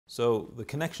So the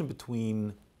connection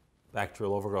between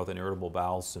bacterial overgrowth and irritable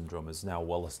bowel syndrome is now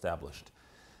well established,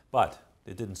 but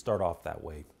it didn't start off that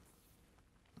way.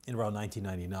 In around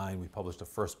 1999, we published a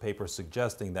first paper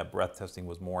suggesting that breath testing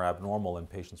was more abnormal in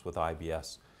patients with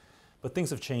IBS. But things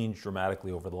have changed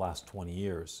dramatically over the last 20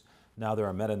 years. Now there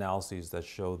are meta-analyses that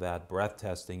show that breath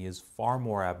testing is far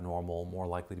more abnormal, more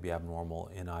likely to be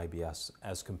abnormal in IBS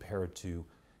as compared to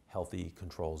healthy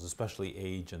controls, especially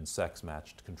age and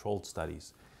sex-matched controlled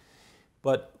studies.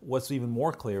 But what's even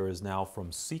more clear is now from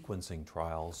sequencing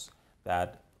trials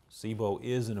that SIBO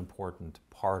is an important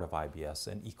part of IBS,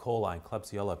 and E. coli and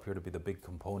Klebsiella appear to be the big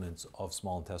components of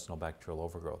small intestinal bacterial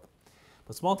overgrowth.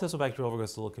 But small intestinal bacterial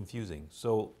overgrowth is a little confusing.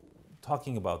 So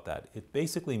talking about that, it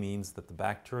basically means that the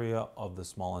bacteria of the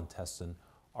small intestine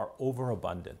are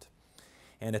overabundant.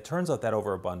 And it turns out that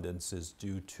overabundance is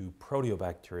due to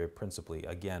proteobacteria principally,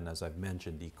 again, as I've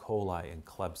mentioned, E. coli and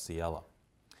Klebsiella.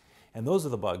 And those are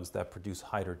the bugs that produce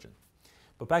hydrogen.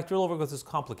 But bacterial overgrowth is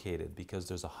complicated because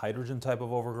there's a hydrogen type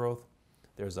of overgrowth,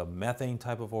 there's a methane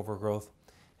type of overgrowth,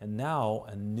 and now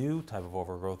a new type of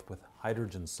overgrowth with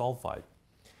hydrogen sulfide.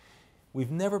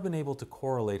 We've never been able to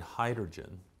correlate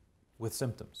hydrogen with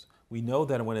symptoms. We know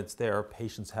that when it's there,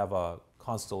 patients have a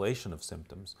constellation of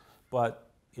symptoms,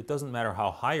 but it doesn't matter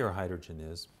how high your hydrogen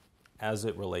is as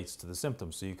it relates to the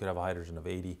symptoms. So you could have a hydrogen of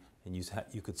 80 and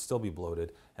you could still be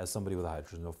bloated as somebody with a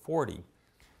hydrogen of 40.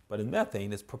 But in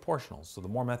methane, it's proportional. So the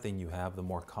more methane you have, the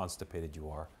more constipated you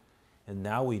are. And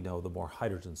now we know the more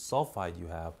hydrogen sulfide you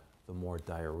have, the more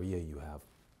diarrhea you have.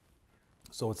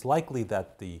 So it's likely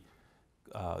that the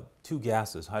two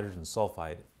gases, hydrogen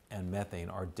sulfide and methane,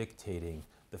 are dictating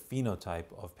the phenotype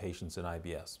of patients in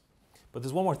IBS. But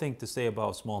there's one more thing to say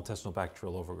about small intestinal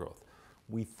bacterial overgrowth.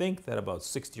 We think that about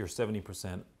 60 or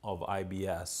 70% of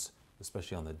IBS,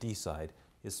 especially on the D side,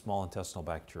 is small intestinal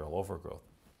bacterial overgrowth.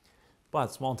 But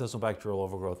small intestinal bacterial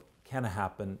overgrowth can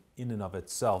happen in and of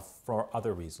itself for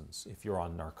other reasons. If you're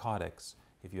on narcotics,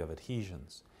 if you have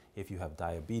adhesions, if you have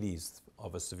diabetes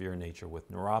of a severe nature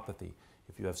with neuropathy,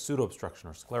 if you have pseudoobstruction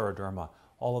or scleroderma,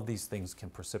 all of these things can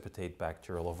precipitate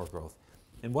bacterial overgrowth.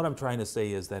 And what I'm trying to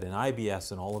say is that in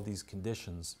IBS and all of these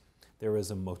conditions, there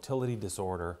is a motility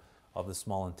disorder of the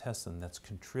small intestine that's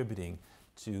contributing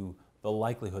to the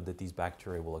likelihood that these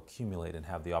bacteria will accumulate and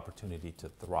have the opportunity to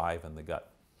thrive in the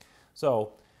gut.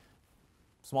 So,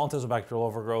 small intestinal bacterial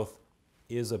overgrowth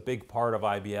is a big part of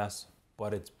IBS,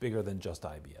 but it's bigger than just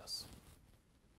IBS.